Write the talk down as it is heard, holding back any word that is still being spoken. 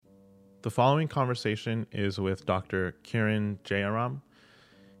The following conversation is with Dr. Kiran Jayaram.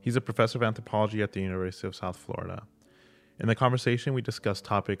 He's a professor of anthropology at the University of South Florida. In the conversation, we discuss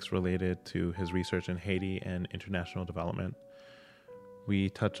topics related to his research in Haiti and international development. We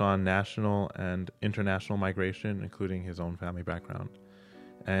touch on national and international migration, including his own family background,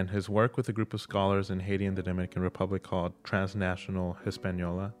 and his work with a group of scholars in Haiti and the Dominican Republic called Transnational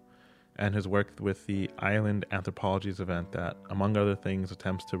Hispaniola, and his work with the Island Anthropologies event that, among other things,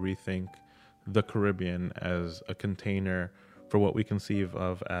 attempts to rethink the Caribbean as a container for what we conceive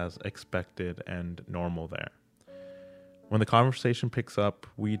of as expected and normal there. When the conversation picks up,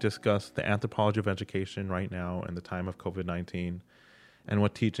 we discuss the anthropology of education right now in the time of COVID-19 and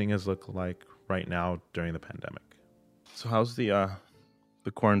what teaching has looked like right now during the pandemic. So how's the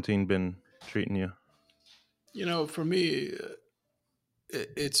quarantine been treating you? You know, for me,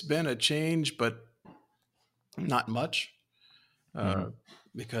 it's been a change, but not much,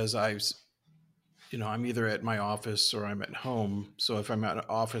 because I'm either at my office or I'm at home. So if I'm at an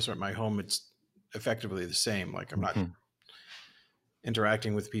office or at my home, it's effectively the same. Like I'm not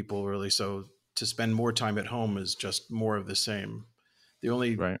interacting with people really. So to spend more time at home is just more of the same. The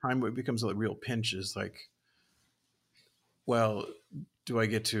only time where it becomes a real pinch is like, well, do I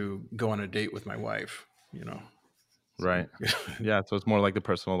get to go on a date with my wife? You know? Right. Yeah. So it's more like the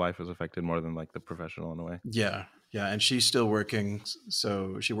personal life is affected more than like the professional in a way. Yeah. Yeah. And she's still working.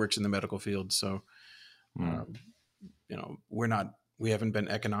 So she works in the medical field. So, we haven't been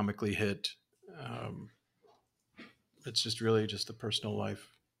economically hit. It's just really just the personal life.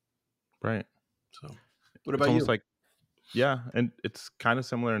 Right. So what about you? Like, yeah. And it's kind of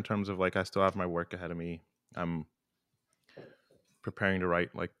similar in terms of like, I still have my work ahead of me. I'm preparing to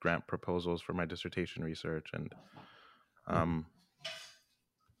write like grant proposals for my dissertation research. And,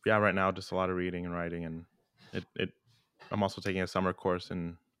 right now, just a lot of reading and writing, and I'm also taking a summer course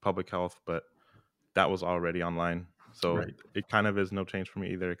in public health, but that was already online. So It kind of is no change for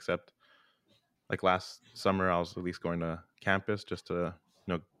me either, except like last summer, I was at least going to campus just to,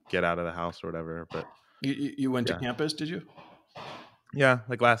 get out of the house or whatever. But you went to campus, did you? Yeah.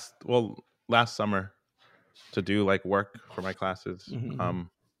 Like last summer to do like work for my classes.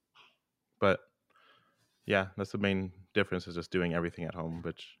 But yeah, that's the main difference, is just doing everything at home,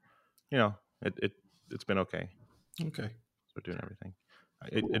 which, it's been okay. Okay. So doing everything.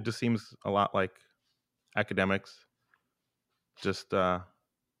 It just seems a lot like academics. Just like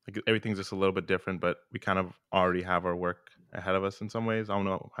everything's just a little bit different, but we kind of already have our work ahead of us in some ways. I don't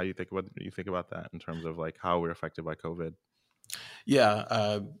know how you think about that in terms of like how we're affected by COVID.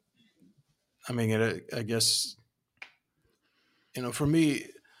 Yeah. I mean, I guess, for me,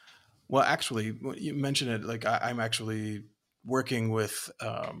 well, actually, you mentioned it, like I'm actually working with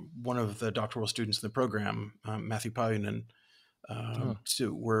one of the doctoral students in the program, Matthew Pajunen.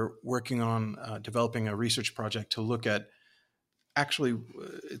 So we're working on developing a research project to look at, actually,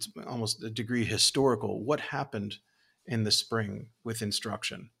 it's almost a degree historical, what happened in the spring with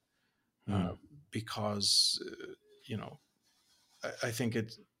instruction. Because, I think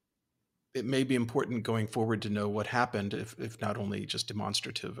it may be important going forward to know what happened, if not only just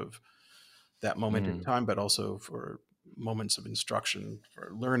demonstrative of that moment in time, but also for moments of instruction,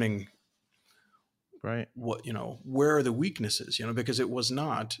 for learning. Right. What, where are the weaknesses, because it was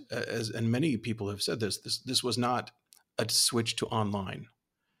not, and many people have said this was not a switch to online,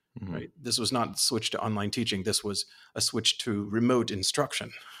 right? This was not a switch to online teaching. This was a switch to remote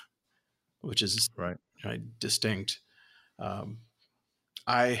instruction, which is right, distinct.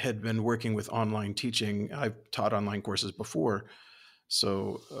 I had been working with online teaching. I've taught online courses before.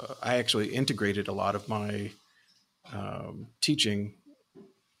 So I actually integrated a lot of my teaching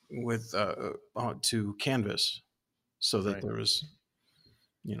with to Canvas, so that there was,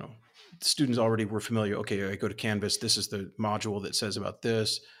 students already were familiar. Okay, I go to Canvas. This is the module that says about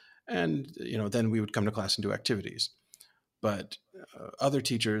this, and then we would come to class and do activities. But other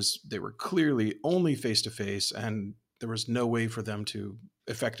teachers, they were clearly only face to face, and there was no way for them to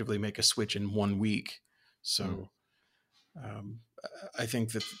effectively make a switch in 1 week. So I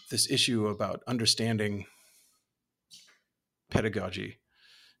think that this issue about understanding pedagogy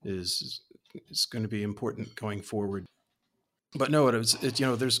is going to be important going forward. But no, there's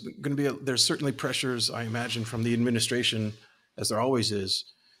going to be there's certainly pressures, I imagine, from the administration, as there always is,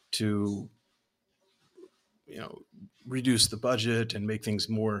 to reduce the budget and make things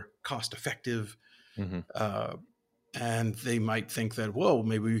more cost effective. And they might think that, well,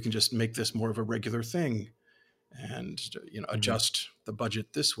 maybe we can just make this more of a regular thing and adjust the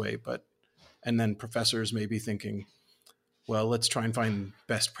budget this way. And then professors may be thinking, well, let's try and find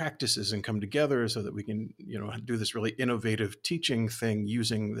best practices and come together so that we can, do this really innovative teaching thing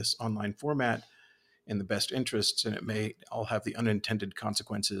using this online format in the best interests. And it may all have the unintended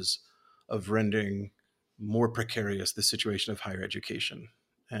consequences of rendering more precarious the situation of higher education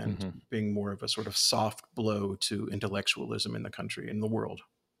and being more of a sort of soft blow to intellectualism in the country, in the world.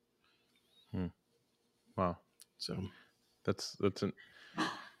 Wow. So That's it's an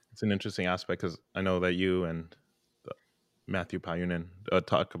interesting aspect, because I know that you and Matthew Payunin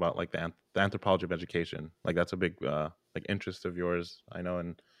talk about like the anthropology of education. Like that's a big like interest of yours, I know.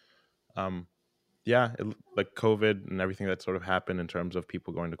 And yeah, like COVID and everything that sort of happened in terms of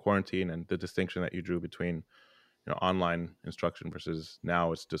people going to quarantine, and the distinction that you drew between online instruction versus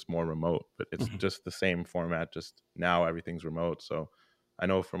now it's just more remote, but it's just the same format, just now everything's remote. So I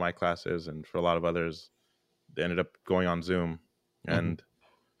know for my classes and for a lot of others, they ended up going on Zoom, and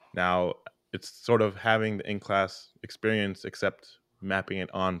now it's sort of having the in-class experience except mapping it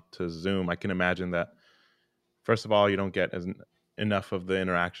onto Zoom. I can imagine that first of all, you don't get enough of the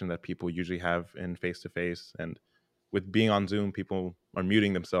interaction that people usually have in face-to-face, and with being on Zoom, people are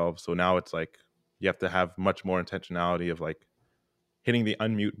muting themselves. So now it's like you have to have much more intentionality of like hitting the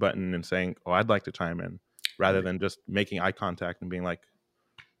unmute button and saying, "Oh, I'd like to chime in," rather than just making eye contact and being like,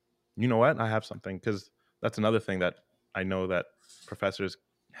 "You know what? I have something." Because that's another thing that I know that professors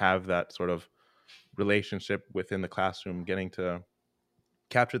have, that sort of relationship within the classroom, getting to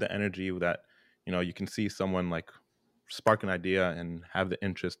capture the energy that you can see someone like spark an idea and have the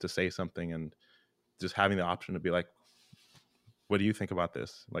interest to say something, and just having the option to be like, what do you think about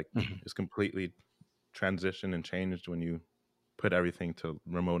this? Like, it's completely transitioned and changed when you put everything to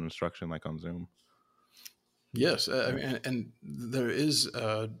remote instruction, like on Zoom. Yes, I mean, and there is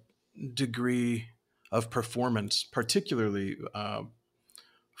a degree of performance, particularly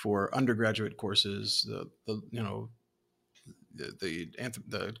for undergraduate courses. The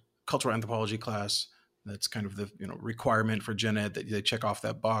cultural anthropology class, that's kind of the requirement for gen ed, that they check off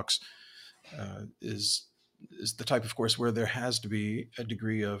that box, is the type of course where there has to be a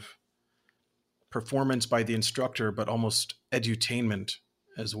degree of performance by the instructor, but almost edutainment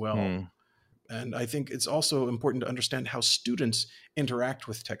as well. And I think it's also important to understand how students interact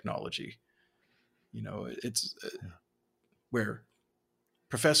with technology. It's where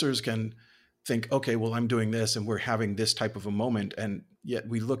professors can think, okay, well, I'm doing this and we're having this type of a moment. And yet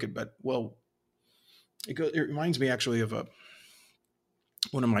we look at, it reminds me actually of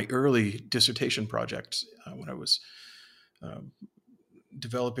one of my early dissertation projects when I was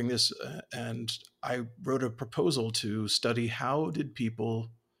developing this. And I wrote a proposal to study how did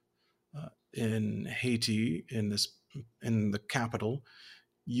people in Haiti, in the capital,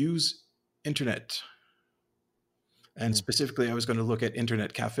 use internet. And specifically, I was going to look at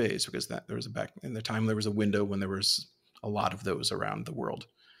internet cafes, because there was back in the time, there was a window when there was a lot of those around the world,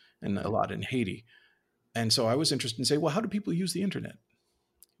 and a lot in Haiti. And so I was interested in saying, well, how do people use the internet?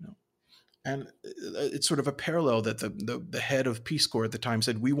 And it's sort of a parallel that the head of Peace Corps at the time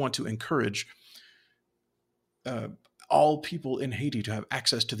said, we want to encourage all people in Haiti to have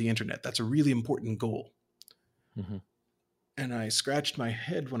access to the internet. That's a really important goal. And I scratched my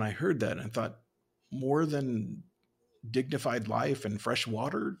head when I heard that, and I thought, more than dignified life and fresh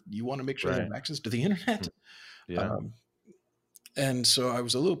water, you want to make sure they have access to the internet? And so I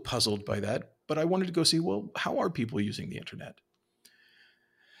was a little puzzled by that, but I wanted to go see, well, how are people using the internet?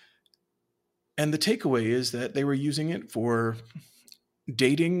 And the takeaway is that they were using it for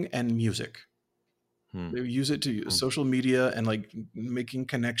dating and music. They use it to social media and like making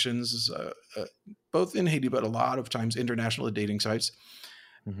connections, both in Haiti, but a lot of times international dating sites.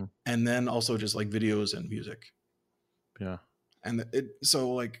 And then also just like videos and music. Yeah. And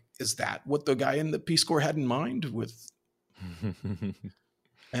so like, is that what the guy in the Peace Corps had in mind with?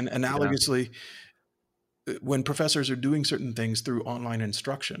 And analogously, when professors are doing certain things through online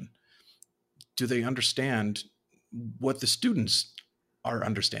instruction, do they understand what the students are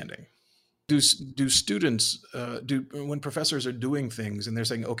understanding? Do students, when professors are doing things and they're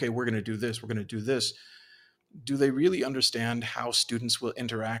saying, okay, we're going to do this, we're going to do this, do they really understand how students will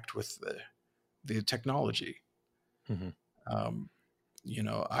interact with the technology?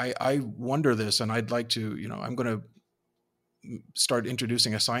 I wonder this, and I'd like to, I'm going to start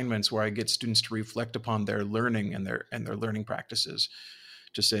introducing assignments where I get students to reflect upon their learning and their learning practices,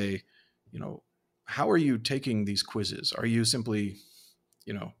 to say, how are you taking these quizzes? Are you simply,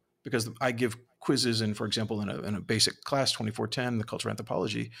 because I give quizzes in, for example, in a basic class, 2410, the cultural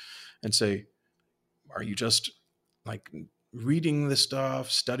anthropology, and say, are you just like reading the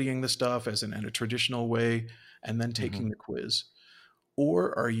stuff, studying the stuff in a traditional way, and then taking the quiz?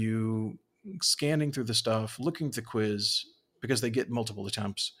 Or are you scanning through the stuff, looking at the quiz because they get multiple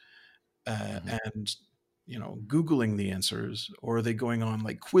attempts, Mm-hmm. and Googling the answers, or are they going on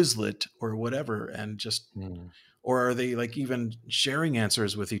like Quizlet or whatever, and just, Mm-hmm. or are they like even sharing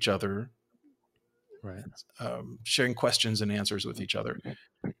answers with each other, Right. sharing questions and answers with each other?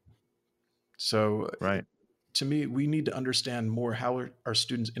 So Right. to me, we need to understand more how are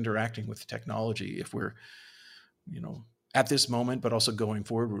students interacting with technology if we're, at this moment, but also going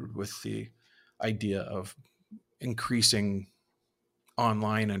forward with the idea of increasing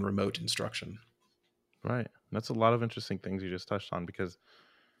online and remote instruction. Right. That's a lot of interesting things you just touched on, because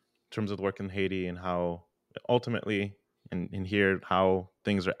in terms of the work in Haiti and how ultimately in here how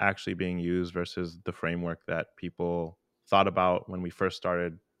things are actually being used versus the framework that people thought about when we first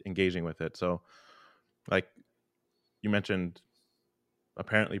started engaging with it. So like you mentioned,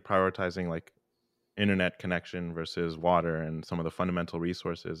 apparently prioritizing like internet connection versus water and some of the fundamental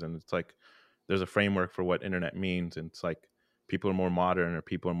resources, and it's like there's a framework for what internet means, and it's like people are more modern or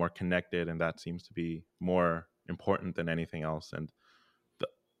people are more connected, and that seems to be more important than anything else. And the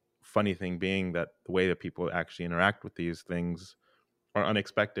funny thing being that the way that people actually interact with these things are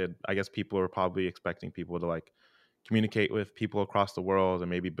unexpected. I guess people are probably expecting people to like communicate with people across the world and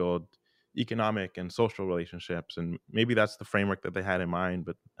maybe build economic and social relationships, and maybe that's the framework that they had in mind.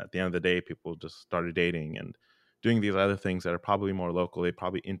 But at the end of the day, people just started dating and doing these other things that are probably more local. They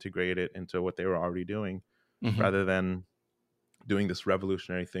probably integrate it into what they were already doing Mm-hmm. rather than doing this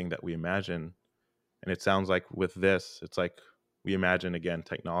revolutionary thing that we imagine. And it sounds like with this, it's like we imagine again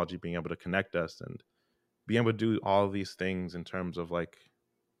technology being able to connect us and being able to do all of these things in terms of like,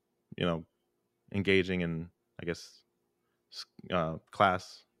 you know, engaging in, I guess,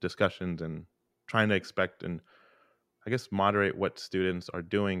 class discussions and trying to expect and I guess moderate what students are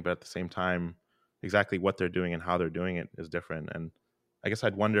doing, but at the same time, exactly what they're doing and how they're doing it is different. And I guess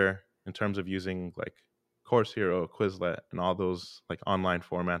I'd wonder in terms of using like Course Hero, Quizlet, and all those like online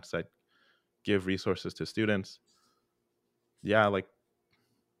formats that give resources to students. Yeah, like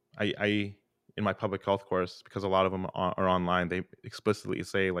I in my public health course, because a lot of them are online, they explicitly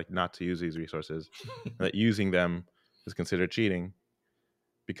say like not to use these resources, and that using them is considered cheating,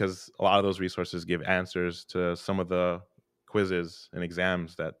 because a lot of those resources give answers to some of the quizzes and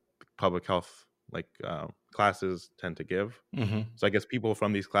exams that public health like classes tend to give. Mm-hmm. So I guess people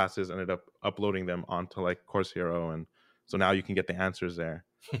from these classes ended up uploading them onto like Course Hero, and so now you can get the answers there.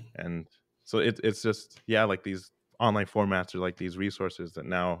 And so it's just, yeah, like these online formats are like these resources that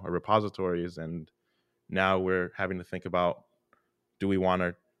now are repositories, and now we're having to think about, do we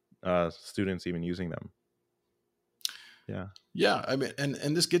want our students even using them? Yeah. Yeah, I mean, and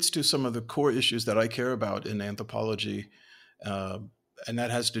this gets to some of the core issues that I care about in anthropology, uh, and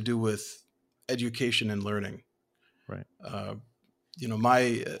that has to do with education and learning. Right. Uh,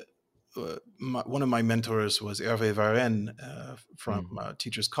 one of my mentors was Hervé Varenne from Mm.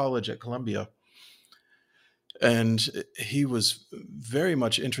 Teachers College at Columbia, and he was very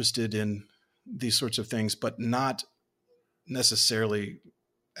much interested in these sorts of things, but not necessarily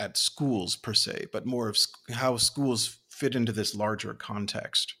at schools per se, but more of how schools fit into this larger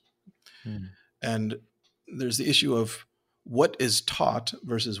context. Mm. And there's the issue of what is taught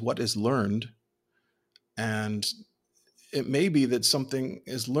versus what is learned. And it may be that something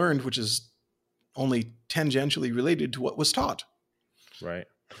is learned which is only tangentially related to what was taught. Right.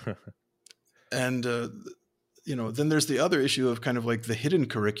 And, then there's the other issue of kind of like the hidden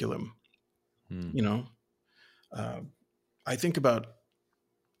curriculum. Mm. You know, uh, I think about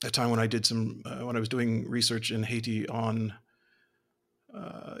a time when I did when I was doing research in Haiti on,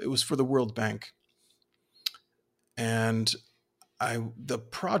 it was for the World Bank. And the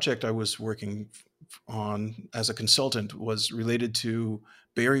project I was working on as a consultant was related to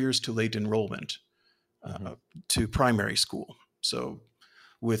barriers to late enrollment Mm-hmm. to primary school. So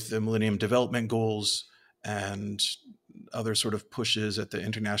with the Millennium Development Goals and other sort of pushes at the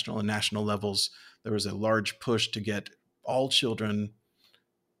international and national levels, there was a large push to get all children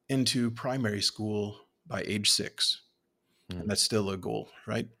into primary school by age 6. And Mm. that's still a goal,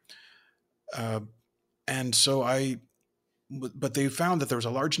 right? Uh, and so but they found that there was a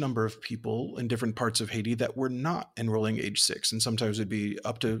large number of people in different parts of Haiti that were not enrolling age 6. And sometimes it'd be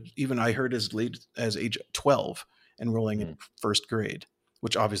up to, even I heard, as late as age 12 enrolling Mm. in first grade,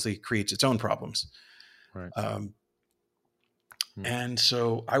 which obviously creates its own problems. Right. Um, Mm. and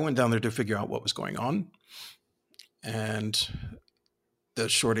so I went down there to figure out what was going on. And the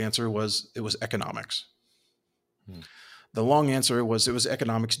short answer was it was economics. Mm. The long answer was it was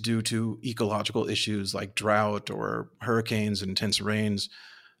economics due to ecological issues like drought or hurricanes and intense rains,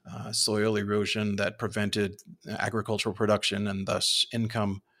 soil erosion that prevented agricultural production and thus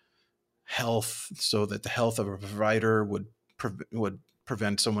income, health, so that the health of a provider would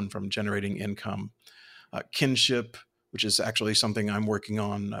prevent someone from generating income. Kinship, which is actually something I'm working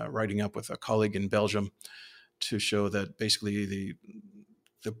on, writing up with a colleague in Belgium, to show that basically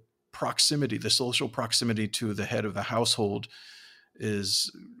the proximity, the social proximity to the head of the household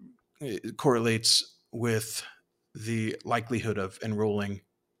it correlates with the likelihood of enrolling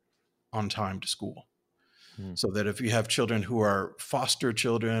on time to school. So that if you have children who are foster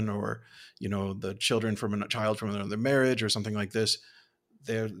children, or, the children from a child from another marriage or something like this,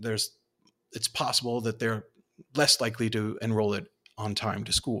 it's possible that they're less likely to enroll it on time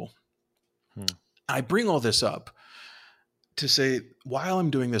to school. I bring all this up to say, while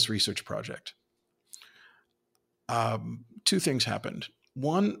I'm doing this research project, two things happened.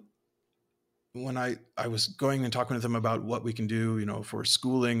 One, when I was going and talking to them about what we can do, for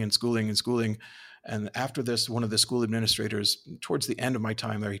schooling. And after this, one of the school administrators, towards the end of my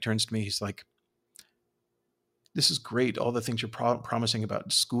time there, he turns to me, he's like, "This is great. All the things you're promising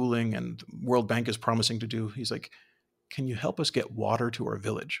about schooling and World Bank is promising to do." He's like, "Can you help us get water to our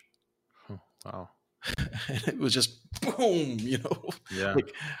village?" Wow. And it was just boom, Yeah.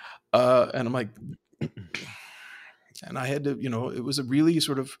 And I'm like, and I had to, it was a really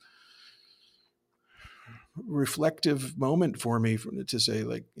sort of reflective moment for me to say,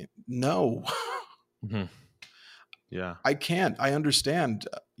 like, no. Yeah. I can't. I understand,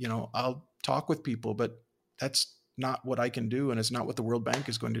 I'll talk with people, but that's not what I can do, and it's not what the World Bank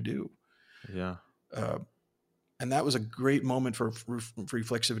is going to do. Yeah. And that was a great moment for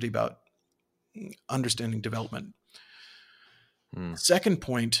reflexivity about understanding development. Second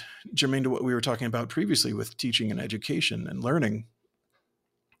point, germane to what we were talking about previously with teaching and education and learning,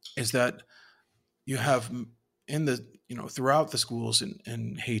 is that you have throughout the schools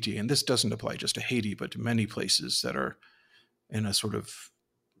in Haiti, and this doesn't apply just to Haiti, but to many places that are in a sort of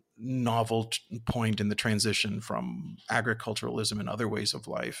novel point in the transition from agriculturalism and other ways of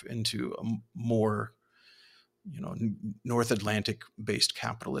life into a more, North Atlantic based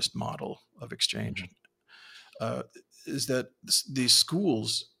capitalist model of exchange, is that these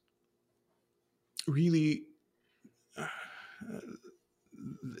schools really,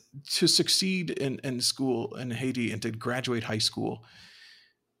 to succeed in school in Haiti and to graduate high school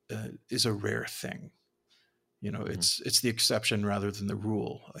is a rare thing. It's the exception rather than the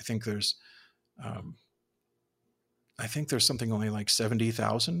rule. I think there's something only like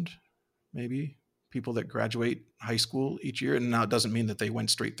 70,000 maybe people that graduate high school each year. And now it doesn't mean that they went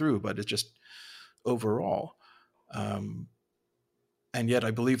straight through, but it's just overall. And yet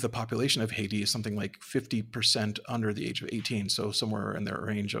I believe the population of Haiti is something like 50% under the age of 18. So somewhere in the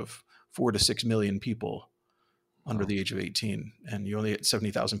range of 4 to 6 million people under the age of 18. And you only get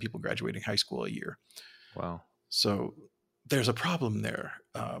 70,000 people graduating high school a year. Wow. So there's a problem there.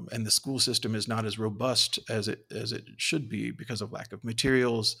 And the school system is not as robust as it should be because of lack of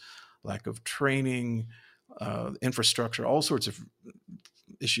materials, lack of training, infrastructure, all sorts of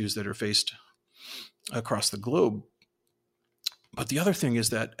issues that are faced across the globe. But the other thing is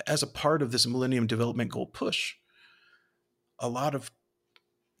that as a part of this Millennium Development Goal push, a lot of,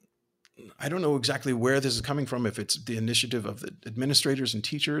 I don't know exactly where this is coming from, if it's the initiative of the administrators and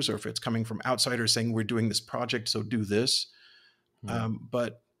teachers, or if it's coming from outsiders saying, we're doing this project, so do this.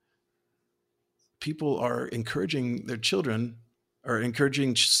 But people are encouraging their children, or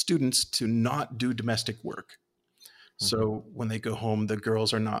encouraging students, to not do domestic work. So when they go home, the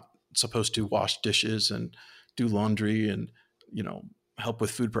girls are not supposed to wash dishes and do laundry and, help with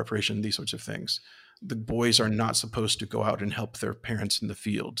food preparation, these sorts of things. The boys are not supposed to go out and help their parents in the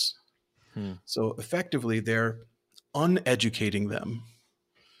fields. So effectively, they're uneducating them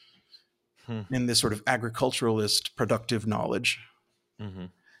in this sort of agriculturalist productive knowledge,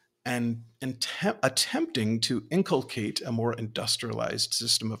 and attempting to inculcate a more industrialized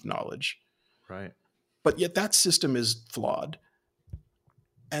system of knowledge. Right. But yet that system is flawed.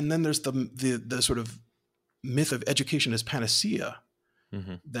 And then there's the sort of myth of education as panacea,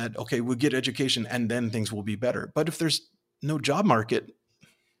 that, okay, we'll get education and then things will be better. But if there's no job market,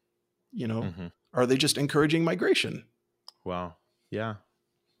 are they just encouraging migration? Wow. Yeah.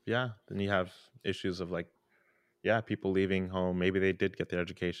 Yeah. Then you have issues of people leaving home. Maybe they did get their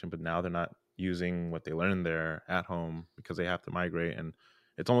education, but now they're not using what they learned there at home because they have to migrate. And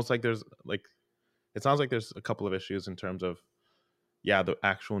it's almost like it sounds like there's a couple of issues in terms of, the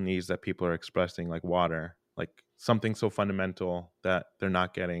actual needs that people are expressing, like water, like something so fundamental that they're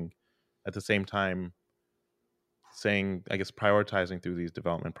not getting. At the same time, saying, I guess, prioritizing through these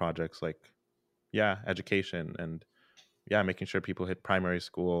development projects, like, education and, making sure people hit primary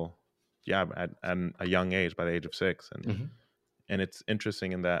school, at a young age, by the age of 6. And it's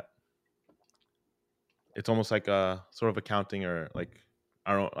interesting in that it's almost like a sort of accounting, or like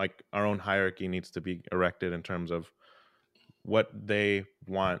our own hierarchy needs to be erected in terms of what they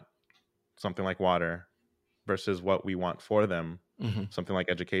want, something like water, versus what we want for them, Hmm. something like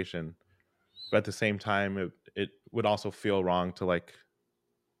education. But at the same time, it would also feel wrong to like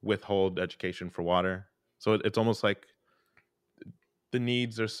withhold education for water. So it's almost like the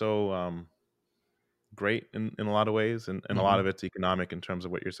needs are so great in a lot of ways, and a lot Hmm. of it's economic in terms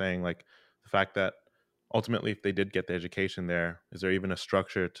of what you're saying, like the fact that ultimately, if they did get the education there, is there even a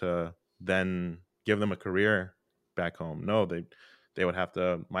structure to then give them a career back home? No, they would have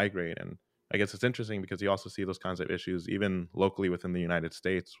to migrate. And I guess it's interesting because you also see those kinds of issues even locally within the United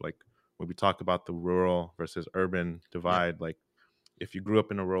States, like when we talk about the rural versus urban Yeah. divide. Like if you grew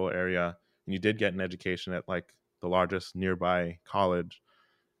up in a rural area and you did get an education at like the largest nearby college,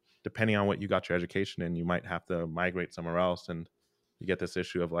 depending on what you got your education in, you might have to migrate somewhere else. And you get this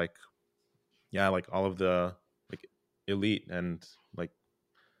issue of like, yeah, like all of the like elite and like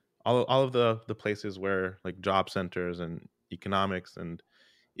all of the places where like job centers and economics and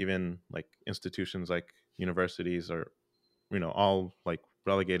even like institutions like universities are, all like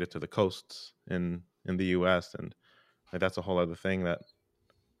relegated to the coasts in the US. And like that's a whole other thing that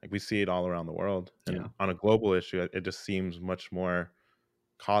like we see it all around the world. Yeah. And on a global issue, it just seems much more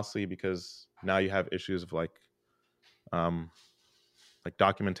costly because now you have issues of um like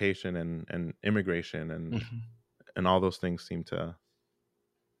documentation and immigration, Hmm. and all those things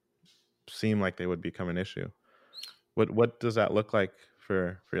seem like they would become an issue. What does that look like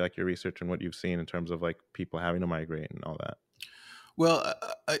for like your research and what you've seen in terms of like people having to migrate and all that? Well,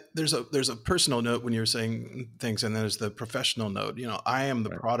 there's a personal note when you're saying things, and then there's the professional note. I am the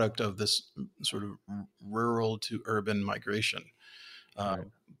Right, product of this sort of rural to urban migration, uh, right.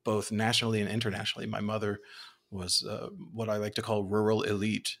 both nationally and internationally. My mother was what I like to call rural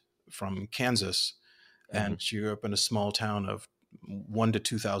elite from Kansas, Mm-hmm. and she grew up in a small town of 1 to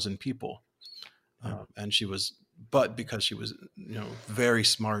 2,000 people. Yeah. And she was, but because she was, very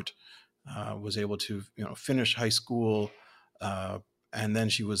smart, was able to, finish high school, uh, and then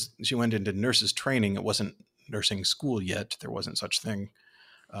she went into nurses training. It wasn't nursing school yet; there wasn't such thing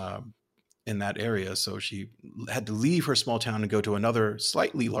in that area. So she had to leave her small town and go to another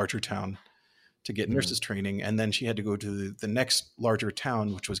slightly larger town to get Mm-hmm. nurses training, and then she had to go to the next larger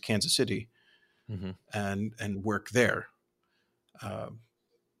town, which was Kansas City, Mm-hmm. and work there. Uh,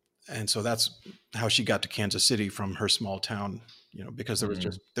 and so that's how she got to Kansas City from her small town, because Mm-hmm.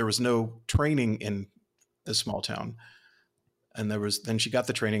 there was no training in this small town, and then she got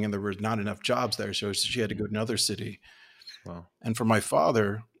the training, and there were not enough jobs there, so she had to go to another city. Wow. And for my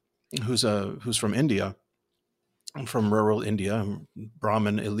father, who's from India, from rural India,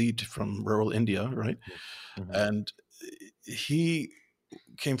 Brahmin elite from rural India, right? Mm-hmm. And he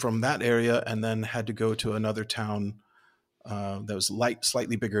came from that area and then had to go to another town that was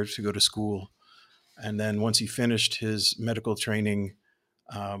slightly bigger to go to school. And then once he finished his medical training,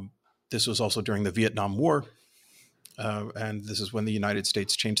 um, this was also during the Vietnam War. And this is when the United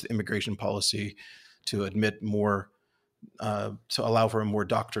States changed the immigration policy to admit more, to allow for more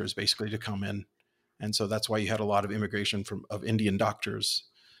doctors basically to come in. And so that's why you had a lot of immigration of Indian doctors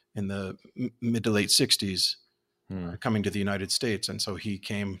in the mid to late 60s Mm. coming to the United States. And so he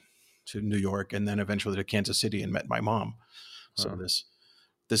came to New York and then eventually to Kansas City and met my mom. So Wow.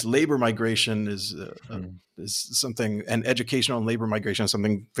 this labor migration Mm. is something, and educational and labor migration is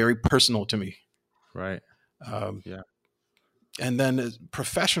something very personal to me. Right. Um, Yeah. and then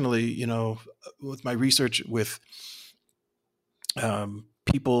professionally, with my research with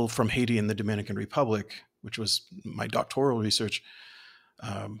people from Haiti and the Dominican Republic, which was my doctoral research,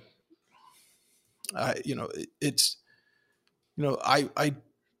 um, it's I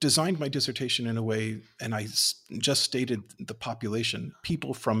designed my dissertation in a way, and I just stated the population,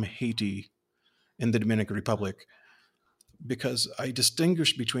 people from Haiti in the Dominican Republic, because I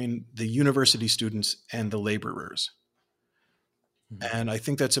distinguish between the university students and the laborers. Mm-hmm. And I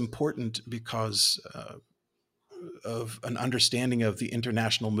think that's important because of an understanding of the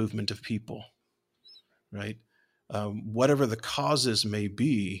international movement of people, right? Whatever the causes may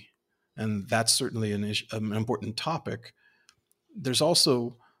be, and that's certainly an important topic, there's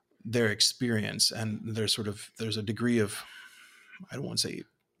also their experience, and there's a degree of, I don't want to say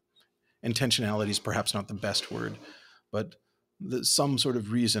intentionality is perhaps not the best word, but some sort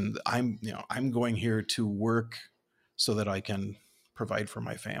of reason that I'm going here to work so that I can provide for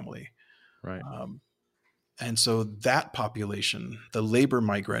my family. Right. Um, and so that population, the labor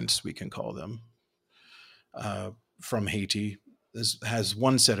migrants, we can call them, uh, from Haiti, has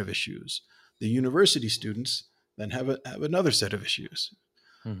one set of issues. The university students then have another set of issues.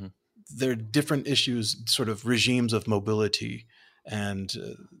 Mm-hmm. there are different issues, sort of regimes of mobility, and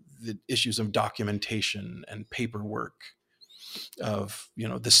the issues of documentation and paperwork, of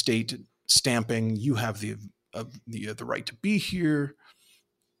the state stamping you have the right to be here,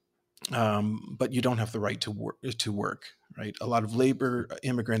 but you don't have the right to work. Right? A lot of labor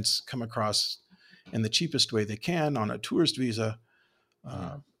immigrants come across in the cheapest way they can on a tourist visa,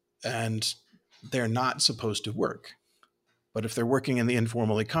 and they're not supposed to work. But if they're working in the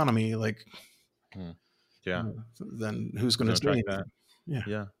informal economy, like, yeah, then who's going to gonna say track anything? that. Yeah.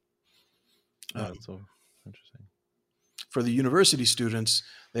 Yeah, that's so interesting. For the university students,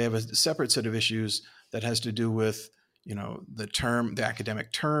 they have a separate set of issues that has to do with the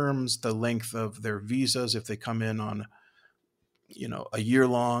academic terms, the length of their visas. If they come in on a year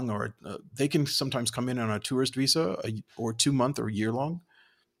long, or they can sometimes come in on a tourist visa, or 2 month or year long.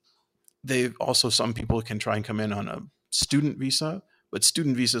 They also, some people can try and come in on a student visa, but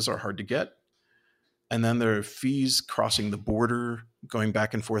student visas are hard to get. And then there are fees crossing the border, going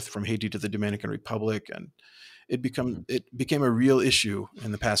back and forth from Haiti to the Dominican Republic, and it became a real issue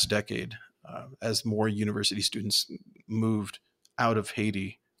in the past decade, as more university students moved out of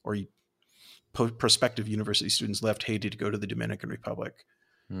Haiti, or prospective university students left Haiti to go to the Dominican Republic.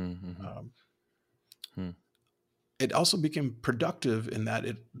 It also became productive in that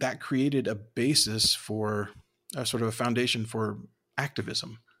that created a basis for a sort of a foundation for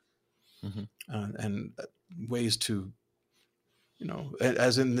activism, and ways to,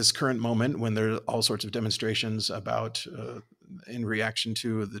 as in this current moment when there are all sorts of demonstrations about, in reaction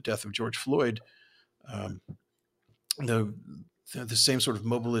to the death of George Floyd, the same sort of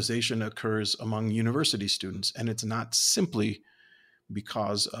mobilization occurs among university students, and it's not simply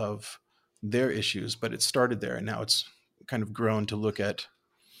because of their issues, but it started there, and now it's kind of grown to look at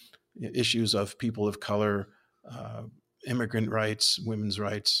issues of people of color, immigrant rights, women's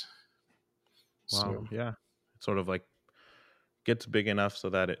rights. Wow. So, Yeah. It sort of like gets big enough so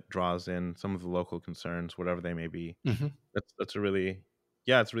that it draws in some of the local concerns, whatever they may be. That's a really,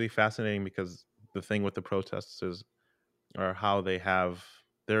 it's really fascinating, because the thing with the protests are how they've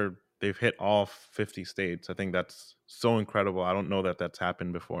hit all 50 states. I think that's so incredible. I don't know that that's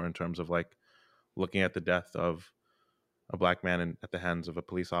happened before, in terms of like looking at the death of a black man at the hands of a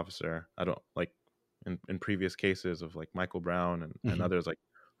police officer. I don't like in previous cases of like Michael Brown and others, like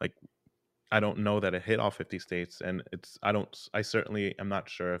I don't know that it hit all 50 states, and I certainly am not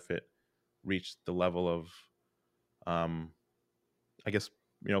sure if it reached the level of I guess,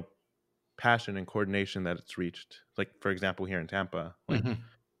 passion and coordination that it's reached. Like, for example, here in Tampa, like,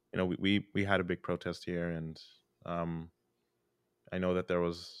 we had a big protest here, and I know that there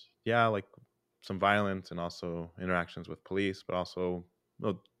was, like, some violence and also interactions with police, but also,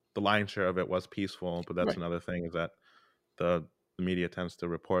 the lion's share of it was peaceful. But that's right. another thing, is that the media tends to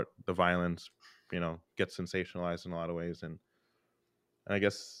report the violence, gets sensationalized in a lot of ways, and I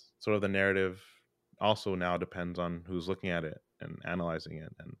guess sort of the narrative also now depends on who's looking at it and analyzing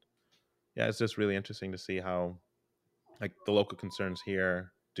it. And yeah, it's just really interesting to see how like the local concerns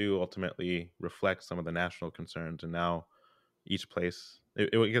here do ultimately reflect some of the national concerns. And now each place, I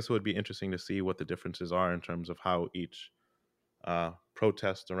guess it would be interesting to see what the differences are in terms of how each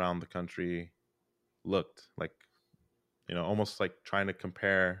protest around the country looked like, almost like trying to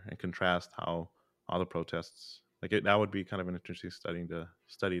compare and contrast how all the protests, that would be kind of an interesting study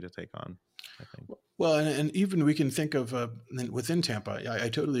to take on, I think. Well, and even we can think of, within Tampa. I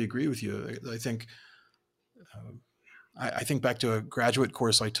totally agree with you. I think I think back to a graduate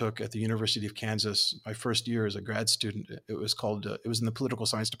course I took at the University of Kansas my first year as a grad student. It was called, it was in the political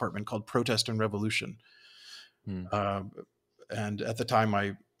science department, called Protest and Revolution. And at the time,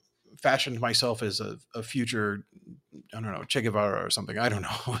 I fashioned myself as a future, I don't know, Che Guevara or something. I don't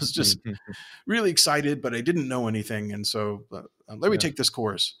know. I was just really excited, but I didn't know anything. And so let me take this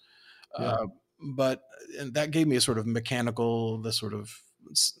course. But and that gave me a sort of mechanical, the sort of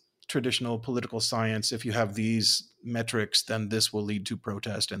traditional political science. If you have these metrics, then this will lead to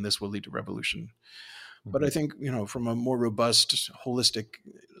protest and this will lead to revolution. But I think, from a more robust, holistic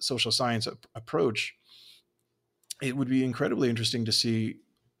social science approach, it would be incredibly interesting to see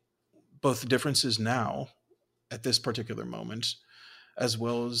both the differences now at this particular moment, as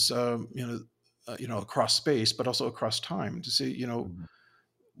well as, across space, but also across time, to see,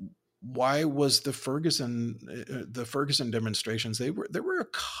 why was the Ferguson demonstrations, there were a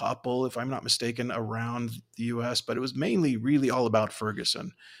couple, if I'm not mistaken, around the US, but it was mainly really all about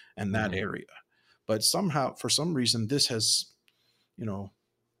Ferguson and that area. But somehow, for some reason, this has,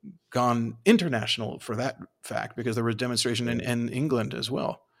 gone international for that fact, because there was demonstration in England as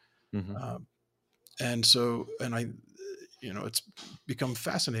well. And so, and it's become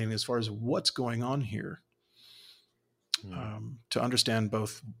fascinating as far as what's going on here, to understand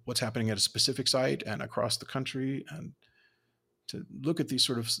both what's happening at a specific site and across the country, and to look at these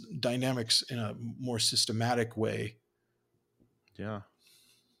sort of dynamics in a more systematic way. Yeah,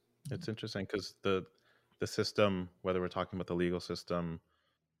 it's interesting because the system, whether we're talking about the legal system,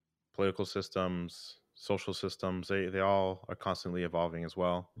 political systems, social systems, they all are constantly evolving as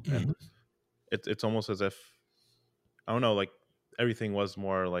well. And it's almost as if, I don't know, like everything was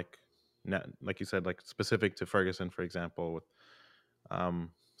more like like you said, like specific to Ferguson, for example, with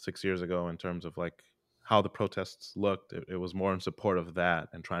 6 years ago, in terms of like how the protests looked. It was more in support of that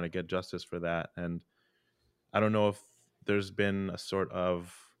and trying to get justice for that. And I don't know if there's been a sort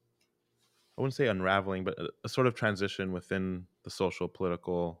of, I wouldn't say unraveling, but a sort of transition within the social,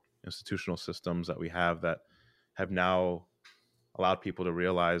 political, institutional systems that we have that have now allowed people to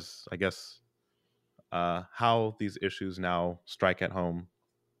realize, I guess, how these issues now strike at home,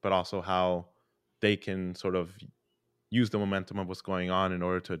 but also how they can sort of use the momentum of what's going on in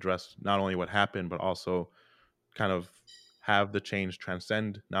order to address not only what happened, but also kind of have the change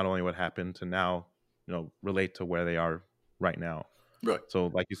transcend not only what happened to now, relate to where they are right now. Right. So,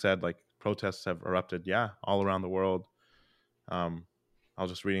 like you said, like protests have erupted, yeah, all around the world. I was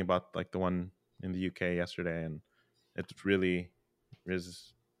just reading about like the one in the UK yesterday, and it really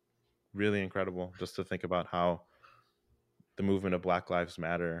is really incredible just to think about how the movement of Black Lives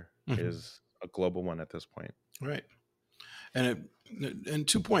Matter is a global one at this point. Right. And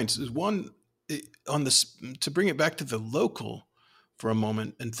 2 points is one, on this, to bring it back to the local for a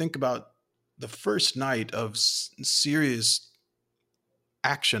moment and think about the first night of serious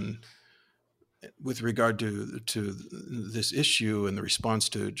action with regard to this issue and the response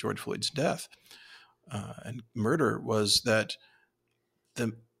to George Floyd's death and murder, was that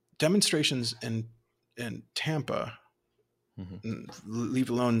the demonstrations in Tampa, leave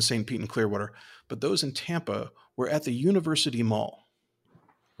alone St. Pete and Clearwater, but those in Tampa were at the University Mall.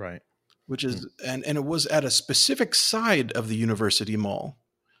 Right. Which is, and it was at a specific side of the University Mall,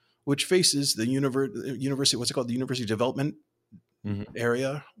 which faces the university, what's it called? The University Development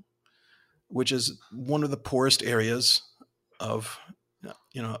area, which is one of the poorest areas of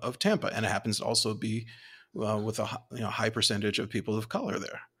Tampa. And it happens to also be with a high percentage of people of color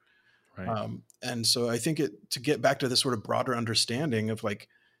there. Right. And so I think to get back to this sort of broader understanding of like,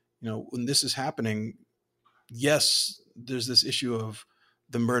 when this is happening, yes, there's this issue of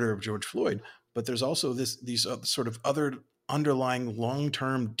the murder of George Floyd, but there's also these sort of other underlying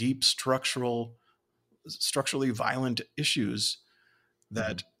long-term, deep structurally violent issues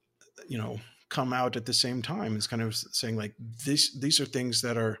that come out at the same time. It's kind of saying like these are things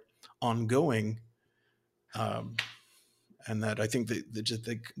that are ongoing, and that I think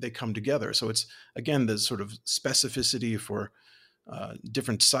they come together. So it's, again, the sort of specificity for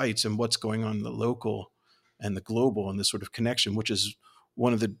different sites and what's going on in the local and the global, and this sort of connection, which is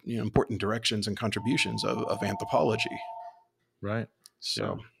one of the important directions and contributions of anthropology. Right.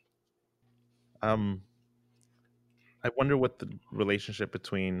 So, yeah. I wonder what the relationship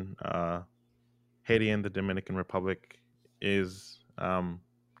between Haiti and the Dominican Republic is,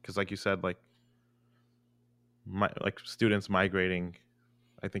 because, like you said, like students migrating,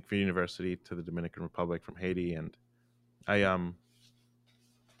 I think, for university to the Dominican Republic from Haiti, and I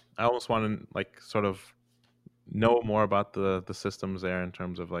almost want to like sort of know more about the systems there in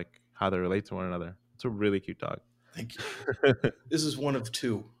terms of like how they relate to one another. It's a really cute dog. Thank you. This is one of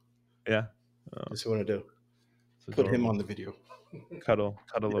two. Yeah. Just want to do. Put him on the video.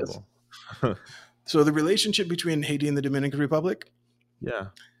 Cuddleable. Yes. So the relationship between Haiti and the Dominican Republic? Yeah.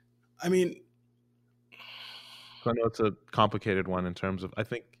 I mean, I know it's a complicated one in terms of, I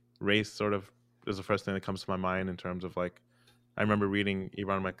think race sort of is the first thing that comes to my mind in terms of like, I remember reading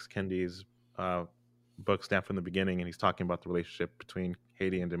Ibram X. Kendi's book Stamped from the Beginning, and he's talking about the relationship between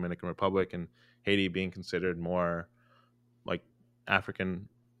Haiti and Dominican Republic, and Haiti being considered more like African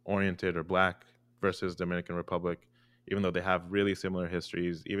oriented or black versus Dominican Republic, even though they have really similar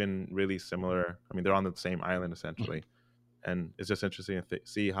histories, even really similar, I mean, they're on the same island essentially. And it's just interesting to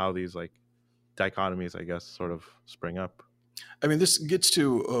see how these like dichotomies, I guess, sort of spring up. I mean, this gets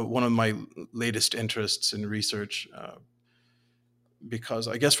to one of my latest interests in research, because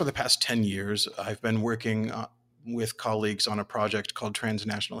I guess for the past 10 years, I've been working with colleagues on a project called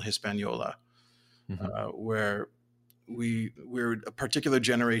Transnational Hispaniola, where we're a particular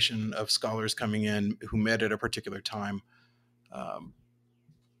generation of scholars coming in who met at a particular time.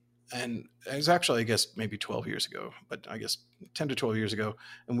 And it was actually, I guess, maybe 12 years ago, but I guess 10 to 12 years ago.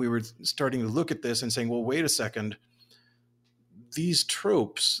 And we were starting to look at this and saying, well, wait a second. These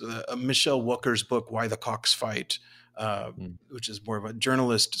tropes, Michelle Walker's book, Why the Cocks Fight, which is more of a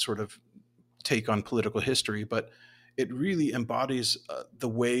journalist sort of take on political history, but it really embodies the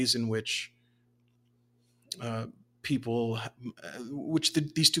ways in which people,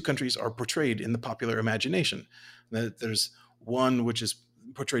 these two countries are portrayed in the popular imagination. That there's one which is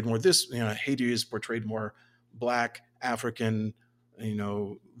portrayed more Haiti is portrayed more Black, African,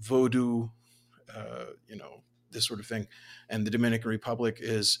 voodoo, this sort of thing, and the Dominican Republic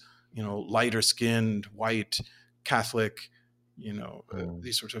is lighter skinned, white, Catholic,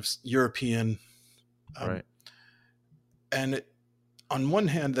 these sorts of European, Right. and on one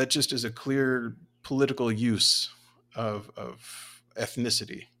hand, that just is a clear political use of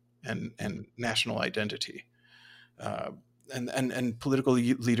ethnicity and national identity, and political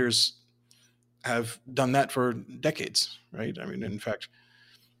leaders have done that for decades, right? I mean, in fact,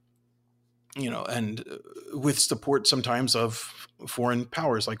 and with support sometimes of foreign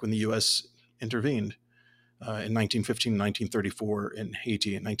powers, like when the U.S. intervened in 1915 and 1934 in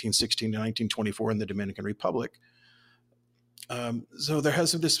Haiti, in 1916 and 1924 in the Dominican Republic. So there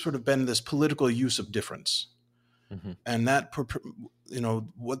has been this political use of difference, and that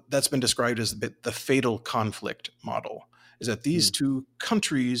what that's been described as the fatal conflict model is that these two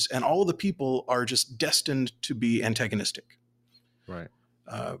countries and all the people are just destined to be antagonistic, right?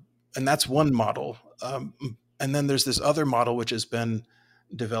 And that's one model. And then there's this other model which has been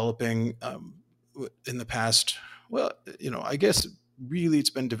developing in the past. Well, I guess really it's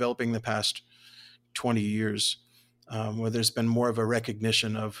been developing the past 20 years. Where there's been more of a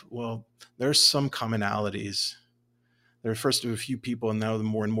recognition of, well, there's some commonalities. There are first a few people, and now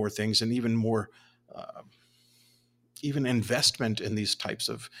more and more things, and even more, even investment in these types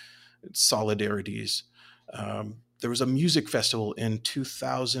of solidarities. There was a music festival in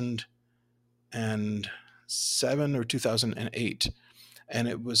 2007 or 2008, and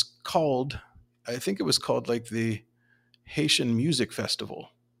it was called, I think it was called like the Haitian Music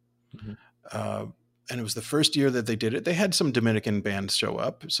Festival. And it was the first year that they did it. They had some Dominican bands show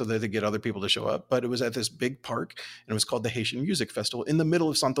up so that they get other people to show up, but it was at this big park, and it was called the Haitian Music Festival in the middle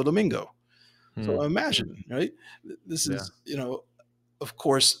of Santo Domingo. So imagine, right? This is, of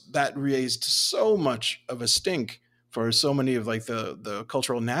course, that raised so much of a stink for so many of like the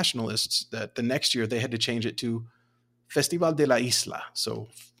cultural nationalists that the next year they had to change it to Festival de la Isla. So,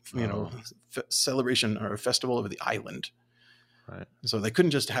 celebration or festival of the island. Right. So they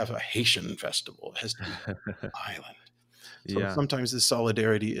couldn't just have a Haitian festival. It has to be island. So sometimes this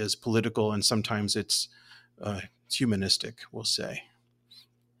solidarity is political, and sometimes it's humanistic, we'll say.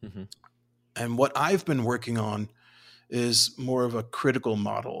 And what I've been working on is more of a critical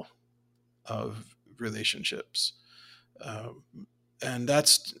model of relationships. And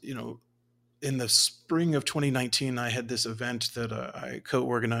that's, in the spring of 2019, I had this event that I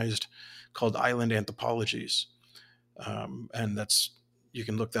co-organized called Island Anthropologies. And that's, you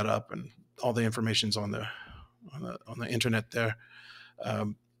can look that up, and all the information's on the internet there.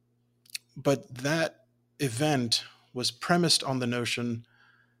 But that event was premised on the notion,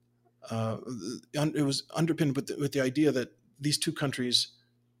 it was underpinned with the idea that these two countries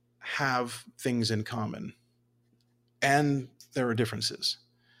have things in common, and there are differences,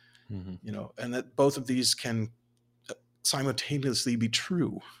 and that both of these can simultaneously be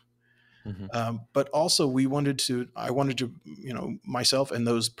true. But also I wanted to, myself and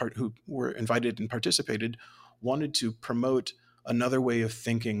those who were invited and participated wanted to promote another way of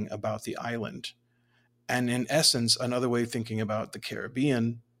thinking about the island. And in essence, another way of thinking about the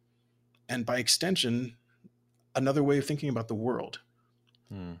Caribbean, and by extension, another way of thinking about the world,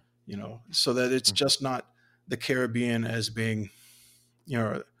 so that it's just not the Caribbean as being,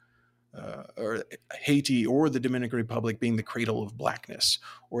 or Haiti or the Dominican Republic being the cradle of blackness,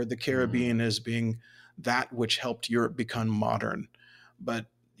 or the Caribbean as being that which helped Europe become modern. But,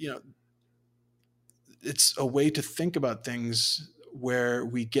 it's a way to think about things where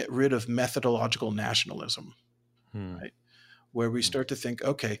we get rid of methodological nationalism, right? Where we start to think,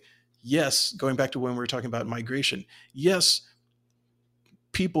 okay, yes, going back to when we were talking about migration, yes,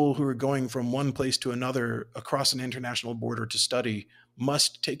 people who are going from one place to another across an international border to study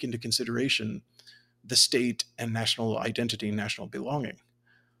must take into consideration the state and national identity and national belonging.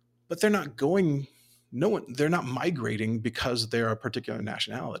 But they're not they're not migrating because they're a particular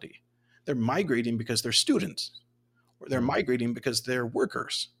nationality. They're migrating because they're students, or they're migrating because they're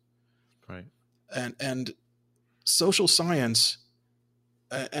workers. Right. And social science,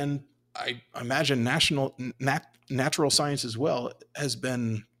 and I imagine natural science as well, has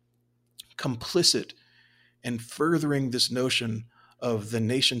been complicit in furthering this notion of the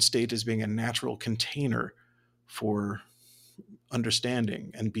nation state as being a natural container for understanding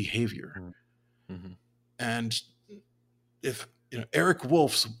and behavior. And if Eric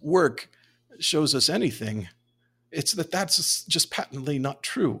Wolf's work shows us anything, it's that that's just patently not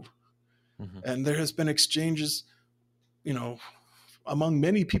true. Mm-hmm. And there has been exchanges, among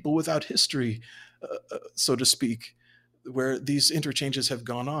many people without history, so to speak, where these interchanges have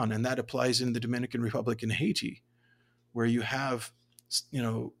gone on, and that applies in the Dominican Republic and Haiti, where you have,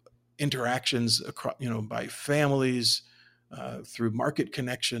 interactions across, by families, through market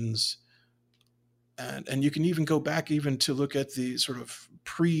connections, and you can even go back even to look at the sort of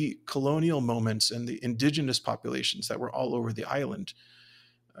pre-colonial moments and the indigenous populations that were all over the island,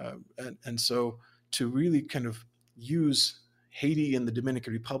 and so to really kind of use Haiti and the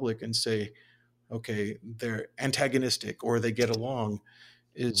Dominican Republic and say, okay, they're antagonistic or they get along,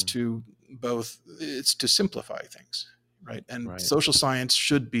 is to it's to simplify things, right? And Right. social science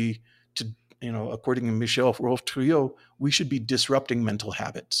should be to, according to Michel Rolf-Trouillot, we should be disrupting mental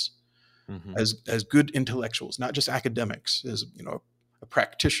habits Mm-hmm. as good intellectuals, not just academics, as a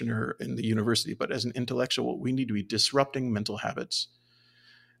practitioner in the university, but as an intellectual, we need to be disrupting mental habits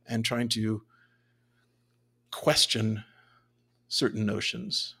and trying to question certain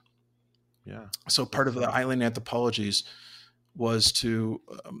notions. Yeah. So part of the island anthropologies was to,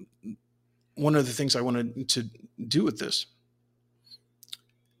 one of the things I wanted to do with this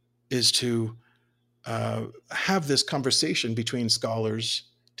is to have this conversation between scholars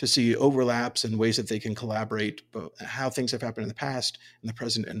to see overlaps and ways that they can collaborate, but how things have happened in the past, in the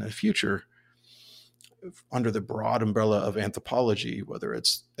present, and the future under the broad umbrella of anthropology, whether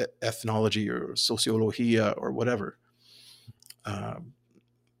it's ethnology or sociologia or whatever,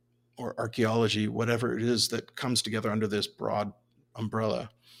 or archaeology, whatever it is that comes together under this broad umbrella.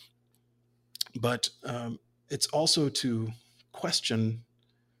 But it's also to question.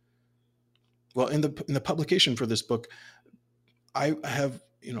 Well, in the publication for this book, I have,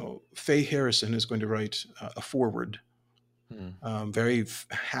 Faye Harrison is going to write a foreword. Very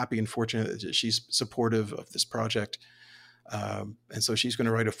happy and fortunate that she's supportive of this project. And so she's going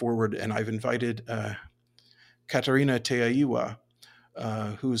to write a foreword. And I've invited Katarina Teaiwa,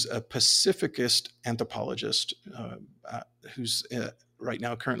 who's a Pacificist anthropologist, who's right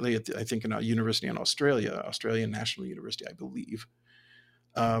now currently at, I think, in a university in Australia, Australian National University, I believe.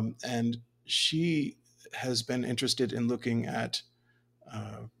 And she has been interested in looking at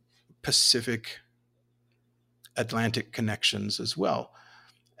Pacific Atlantic connections as well.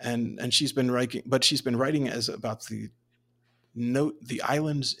 And she's been writing as about the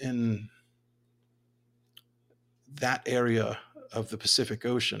islands in that area of the Pacific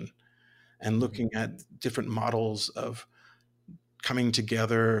Ocean, and looking at different models of coming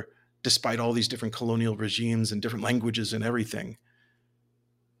together despite all these different colonial regimes and different languages and everything.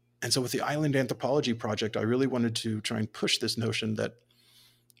 And so with the Island Anthropology Project, I really wanted to try and push this notion that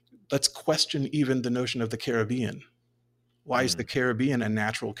let's question even the notion of the Caribbean. Why is the Caribbean a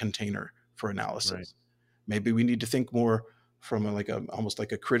natural container for analysis? Right. Maybe we need to think more from almost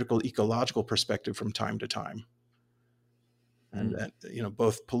like a critical ecological perspective from time to time. And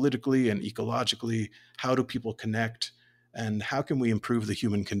both politically and ecologically, how do people connect, and how can we improve the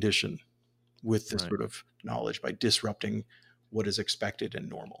human condition with this sort of knowledge by disrupting what is expected and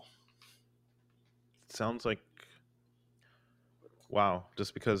normal? Sounds like, wow,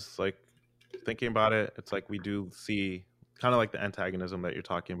 just because like thinking about it, it's like we do see kind of like the antagonism that you're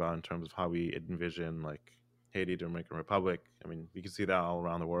talking about in terms of how we envision like Haiti, Dominican Republic. I mean, you can see that all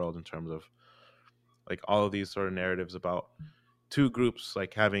around the world in terms of like all of these sort of narratives about two groups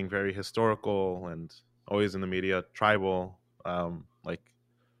like having very historical and always in the media tribal like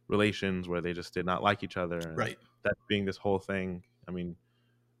relations where they just did not like each other, and Right. that being this whole thing. I mean,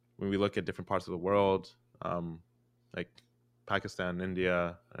 when we look at different parts of the world, like Pakistan,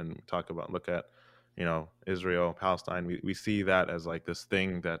 India, and look at Israel, Palestine, we see that as like this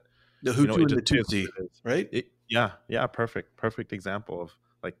thing that The Hutu it and the just is Tutsi, what it is. right? Yeah, perfect example of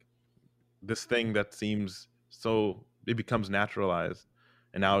like this thing that seems so, it becomes naturalized,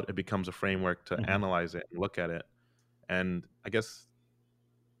 and now it becomes a framework to analyze it and look at it. And I guess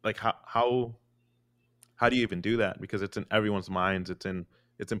like how do you even do that? Because it's in everyone's minds.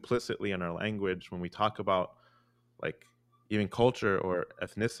 It's implicitly in our language when we talk about like even culture or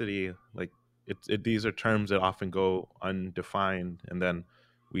ethnicity. Like these are terms that often go undefined, and then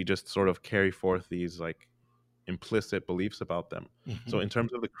we just sort of carry forth these like implicit beliefs about them. So in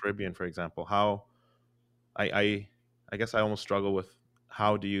terms of the Caribbean, for example, how I guess I almost struggle with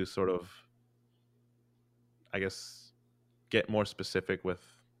how do you sort of, I guess, get more specific with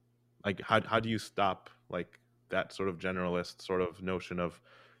like how do you stop like that sort of generalist sort of notion of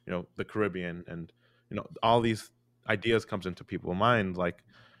the Caribbean, and all these ideas comes into people's mind, like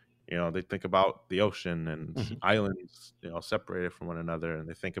They think about the ocean and Mm-hmm. islands, separated from one another, and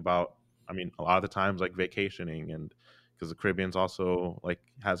they think about, I mean, a lot of the times like vacationing, and because the Caribbean's also like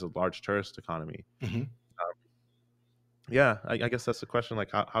has a large tourist economy. Mm-hmm. Yeah, I guess that's the question.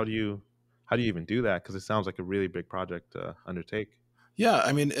 Like, how do you even do that? Because it sounds like a really big project to undertake. Yeah,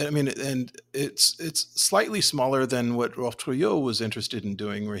 and it's slightly smaller than what Rolf Trouillot was interested in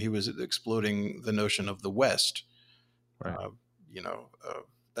doing, where he was exploding the notion of the West. Right. Uh,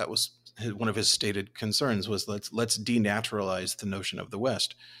 that was one of his stated concerns was let's denaturalize the notion of the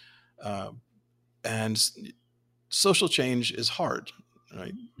West, uh, and social change is hard,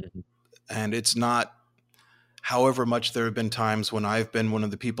 right? Mhm. And it's not. However much there have been times when I've been one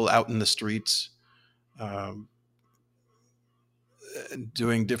of the people out in the streets. Um,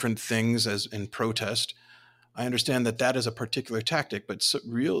 doing different things as in protest. I understand that that is a particular tactic, but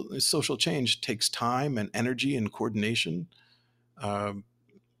real social change takes time and energy and coordination, um,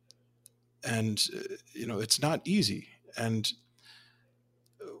 and it's not easy. And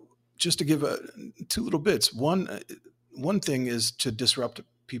just to give two little bits, one thing is to disrupt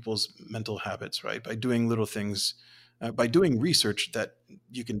people's mental habits, right? By doing little things, by doing research that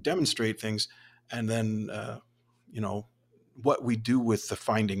you can demonstrate things, and then you know what we do with the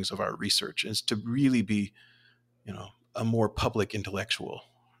findings of our research is to really be a more public intellectual,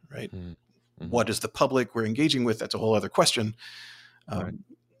 right? Mm-hmm. What is the public we're engaging with? That's a whole other question. Right.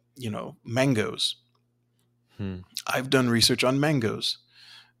 um, Mangoes. Hmm. I've done research on mangoes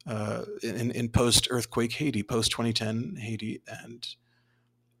in post earthquake Haiti, post 2010 Haiti, and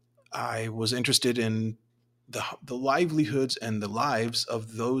I was interested in the livelihoods and the lives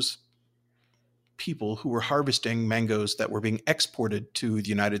of those people who were harvesting mangoes that were being exported to the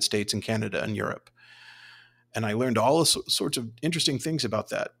United States and Canada and Europe. And I learned all sorts of interesting things about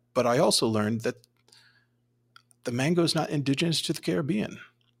that. But I also learned that the mango is not indigenous to the Caribbean,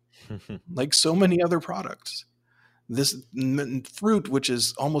 like so many other products. This fruit, which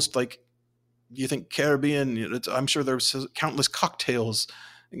is almost like you think Caribbean, I'm sure there's countless cocktails,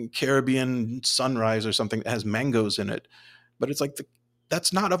 Caribbean sunrise or something that has mangoes in it, but it's like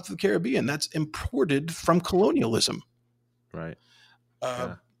that's not of the Caribbean. That's imported from colonialism. Right. Uh,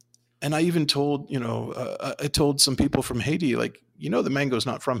 Yeah. and I even told, I told some people from Haiti, like, the mango's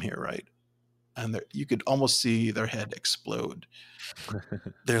not from here, right? And you could almost see their head explode.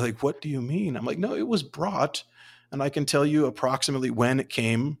 They're like, "What do you mean?" I'm like, "No, it was brought, and I can tell you approximately when it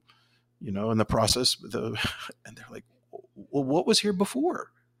came, in the process." And they're like, "Well, what was here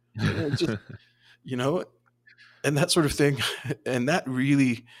before?" Just, you know, and that sort of thing. And that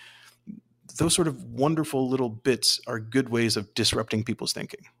really, those sort of wonderful little bits are good ways of disrupting people's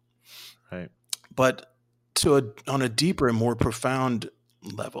thinking. Right. But on a deeper and more profound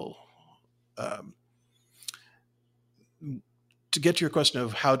level, um, to get to your question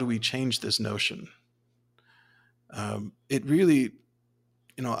of how do we change this notion, it really,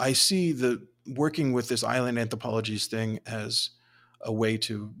 I see the working with this island anthropologies thing as a way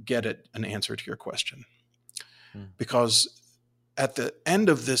to get at an answer to your question. Mm. Because at the end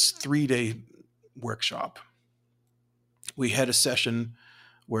of this 3-day workshop, we had a session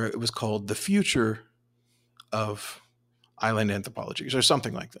where it was called The Future of Island Anthropologies or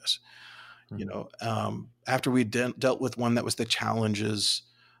something like this. After we dealt with one that was the challenges,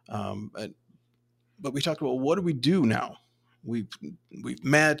 but we talked about, well, what do we do now? We've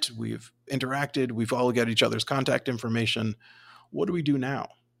met, we've interacted, we've all got each other's contact information. What do we do now?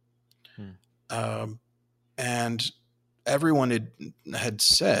 And everyone had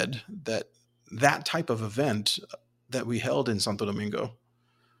said that type of event that we held in Santo Domingo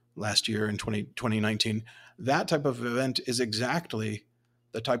last year in 2019, that type of event is exactly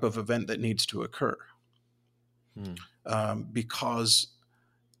the type of event that needs to occur. Because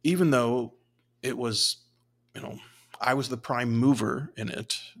even though it was, I was the prime mover in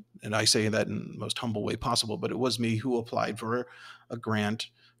it, and I say that in the most humble way possible, but it was me who applied for a grant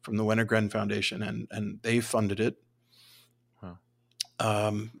from the Wenner-Gren Foundation, and they funded it. Wow.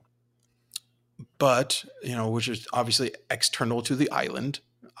 But, which is obviously external to the island.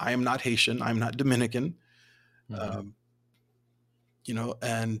 I am not Haitian. I'm not Dominican. Mm-hmm.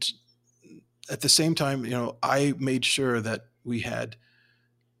 And at the same time, I made sure that we had,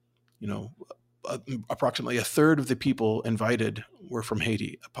 approximately a third of the people invited were from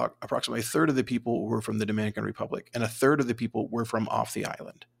Haiti. Approximately a third of the people were from the Dominican Republic, and a third of the people were from off the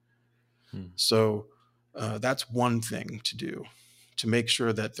island. So that's one thing to do, to make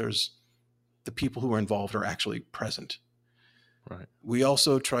sure that the people who are involved are actually present. Right. We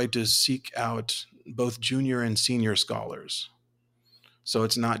also tried to seek out both junior and senior scholars. So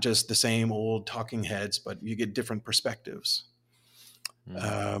it's not just the same old talking heads, but you get different perspectives.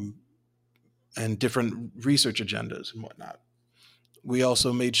 and different research agendas and whatnot. We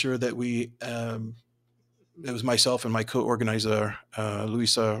also made sure that it was myself and my co-organizer,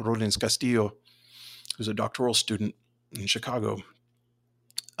 Luisa Rodins Castillo, who's a doctoral student in Chicago.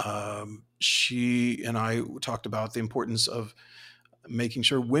 She and I talked about the importance of making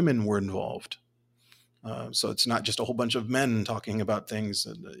sure women were involved. So it's not just a whole bunch of men talking about things,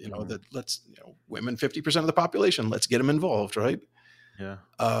 that women, 50% of the population, let's get them involved, right? Yeah.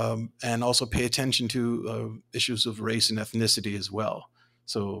 And also pay attention to issues of race and ethnicity as well.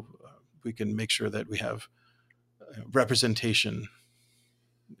 So we can make sure that we have representation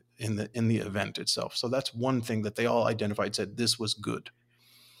in the event itself. So that's one thing that they all identified, said this was good.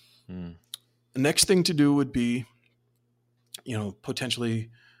 The next thing to do would be,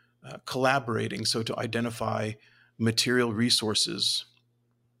 potentially collaborating. So to identify material resources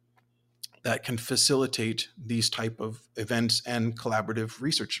that can facilitate these type of events and collaborative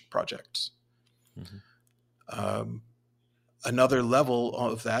research projects. Another level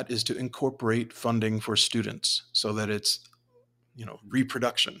of that is to incorporate funding for students so that it's,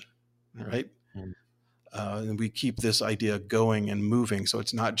 reproduction, right? And we keep this idea going and moving. So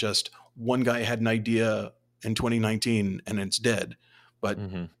it's not just one guy had an idea in 2019 and it's dead, but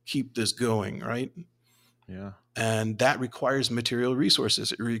keep this going, right? Yeah. And that requires material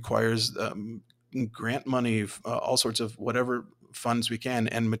resources. It requires grant money, all sorts of whatever funds we can,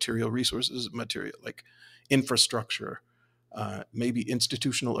 and material resources, like infrastructure, maybe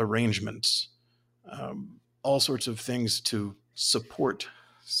institutional arrangements, all sorts of things to support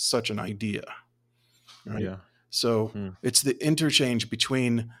such an idea. Right? Yeah. So it's the interchange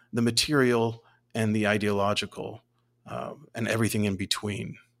between the material and the ideological, and everything in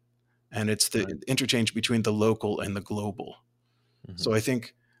between. And it's the interchange between the local and the global. So I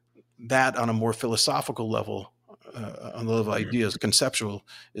think that on a more philosophical level, on the level of ideas, conceptual,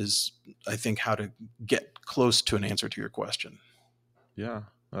 is, I think, how to get close to an answer to your question. Yeah,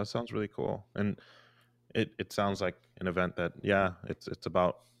 that sounds really cool. And it sounds like an event that, it's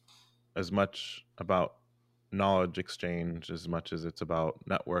about as much about knowledge exchange as much as it's about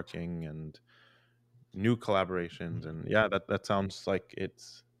networking and new collaborations. And that sounds like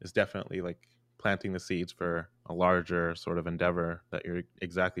it's definitely like planting the seeds for a larger sort of endeavor that you're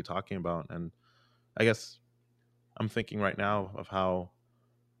exactly talking about. And I guess I'm thinking right now of how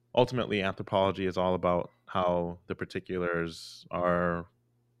ultimately anthropology is all about how the particulars are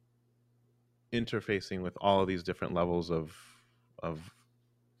interfacing with all of these different levels of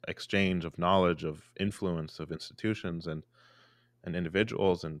exchange of knowledge, of influence, of institutions and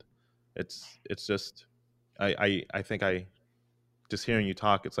individuals. And it's just I think just hearing you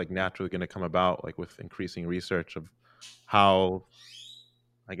talk, it's like naturally going to come about, like with increasing research of how,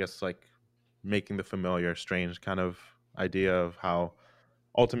 I guess, like making the familiar strange kind of idea of how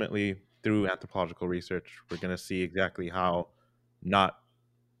ultimately through anthropological research we're going to see exactly how not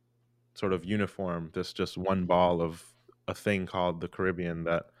sort of uniform this just one ball of a thing called the Caribbean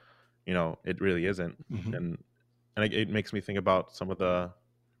that it really isn't. And it makes me think about some of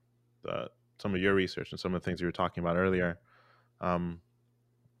some of your research and some of the things you were talking about earlier, of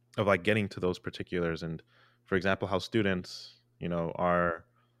like getting to those particulars. And for example, how students are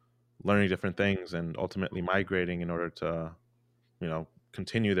learning different things and ultimately migrating in order to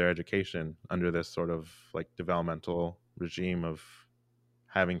continue their education under this sort of like developmental regime of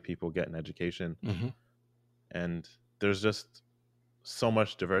having people get an education. And there's just so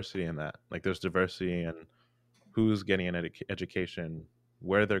much diversity in that. Like there's diversity in who's getting an education,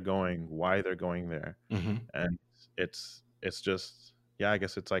 where they're going, why they're going there. And it's just, I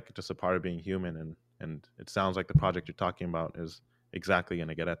guess it's like just a part of being human. And it sounds like the project you're talking about is exactly going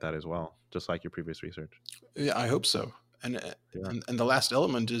to get at that as well, just like your previous research. Yeah, I hope so. And the last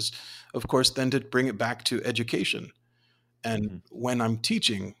element is, of course, then to bring it back to education. And when I'm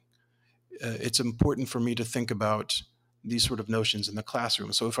teaching, it's important for me to think about these sort of notions in the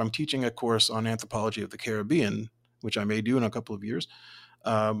classroom. So if I'm teaching a course on anthropology of the Caribbean, which I may do in a couple of years,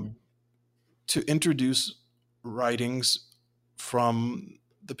 to introduce writings from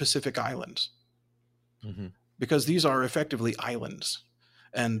the Pacific Islands, because these are effectively islands,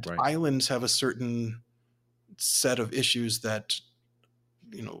 and islands have a certain set of issues that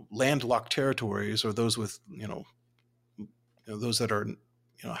landlocked territories, or those with those that are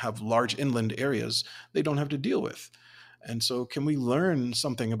have large inland areas, they don't have to deal with. And so can we learn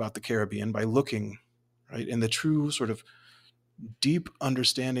something about the Caribbean by looking in the true sort of deep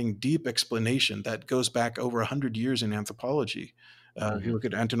understanding, deep explanation that goes back over 100 years in anthropology? If you look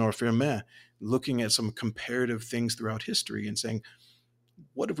at Antonio Firmin, looking at some comparative things throughout history and saying,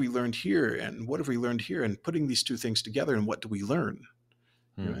 what have we learned here and what have we learned here, and putting these two things together, and what do we learn?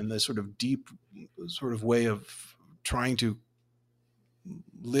 and the sort of deep sort of way of trying to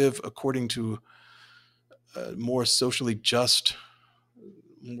live according to a more socially just,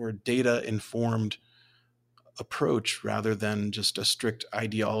 more data informed approach rather than just a strict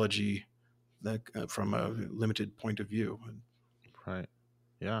ideology that, from a limited point of view. Right.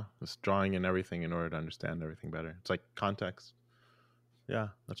 Yeah. Just drawing in everything in order to understand everything better. It's like context. Yeah.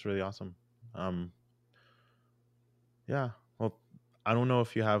 That's really awesome. Yeah. Well, I don't know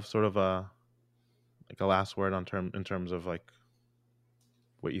if you have sort of a last word in terms of like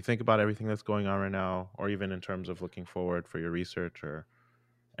what you think about everything that's going on right now, or even in terms of looking forward for your research or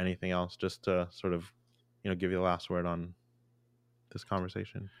anything else, just to sort of, give you the last word on this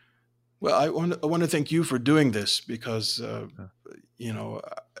conversation. Well, I want to thank you for doing this because, I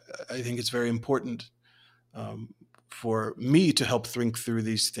think it's very important for me to help think through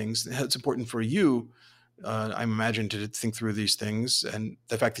these things. It's important for you, I imagine, to think through these things. And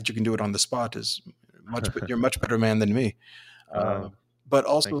the fact that you can do it on the spot is you're a much better man than me. But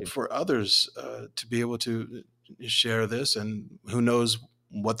also for others to be able to share this, and who knows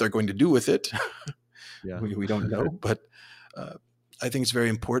what they're going to do with it. Yeah. We don't know, but I think it's very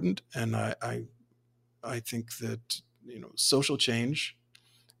important. And I think that, social change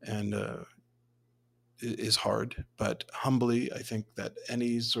and is hard, but humbly, I think that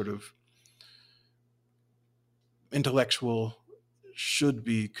any sort of intellectual should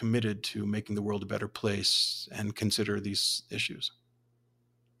be committed to making the world a better place and consider these issues.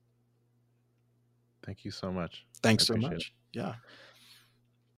 Thank you so much. Thanks so much. Yeah.